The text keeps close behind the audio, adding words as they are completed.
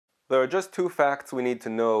There are just two facts we need to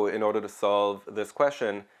know in order to solve this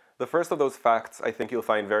question. The first of those facts I think you'll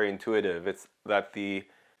find very intuitive. It's that the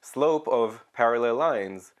slope of parallel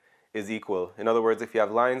lines is equal. In other words, if you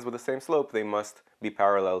have lines with the same slope, they must be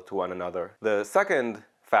parallel to one another. The second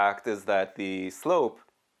fact is that the slope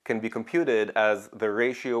can be computed as the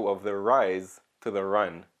ratio of the rise to the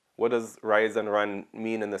run. What does rise and run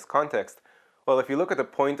mean in this context? Well, if you look at the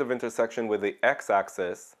point of intersection with the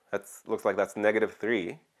x-axis, that looks like that's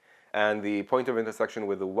 -3, and the point of intersection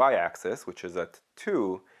with the y-axis, which is at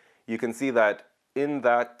 2, you can see that in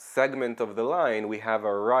that segment of the line we have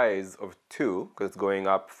a rise of 2, because it's going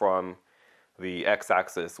up from the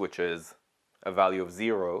x-axis, which is a value of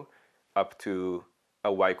 0, up to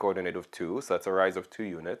a y-coordinate of 2, so that's a rise of 2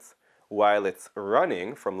 units, while it's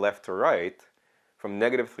running from left to right from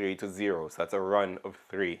 -3 to 0, so that's a run of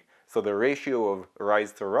 3. So the ratio of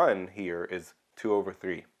rise to run here is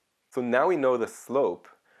 2/3. So now we know the slope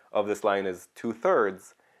of this line is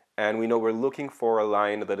 2/3, and we know we're looking for a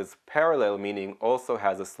line that is parallel, meaning also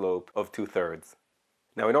has a slope of 2/3.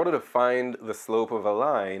 Now, in order to find the slope of a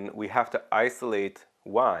line, we have to isolate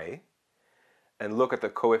y and look at the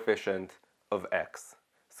coefficient of x.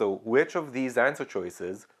 So which of these answer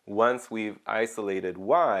choices, once we've isolated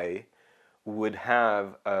y, would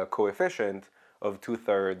have a coefficient of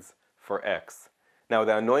 2/3 for x? Now,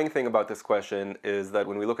 the annoying thing about this question is that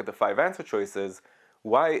when we look at the 5 answer choices,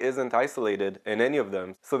 y isn't isolated in any of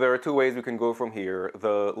them. So there are two ways we can go from here.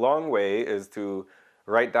 The long way is to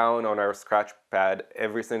write down on our scratch pad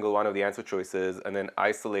every single one of the answer choices and then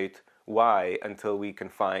isolate y until we can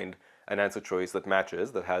find an answer choice that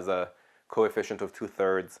matches, that has a coefficient of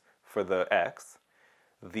 2/3 for the x.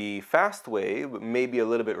 The fast way, may be a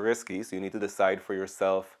little bit risky, so you need to decide for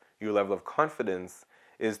yourself your level of confidence,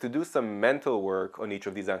 is to do some mental work on each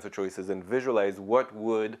of these answer choices and visualize what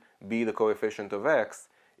would be the coefficient of x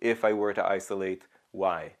if I were to isolate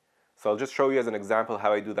y. So I'll just show you as an example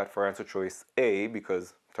how I do that for answer choice A,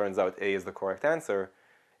 because it turns out A is the correct answer.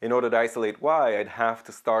 In order to isolate y, I'd have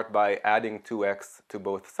to start by adding 2x to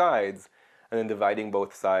both sides and then dividing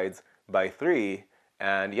both sides by 3,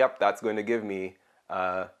 and yep, that's going to give me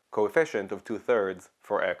a coefficient of 2/3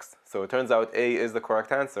 for x. So it turns out A is the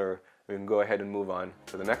correct answer. We can go ahead and move on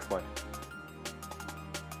to the next one.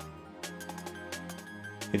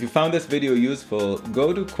 If you found this video useful,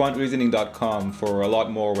 go to quantreasoning.com for a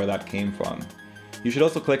lot more where that came from. You should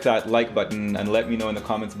also click that like button and let me know in the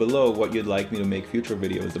comments below what you'd like me to make future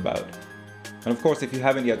videos about. And of course, if you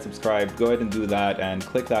haven't yet subscribed, go ahead and do that and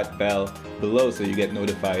click that bell below so you get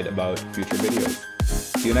notified about future videos.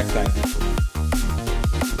 See you next time.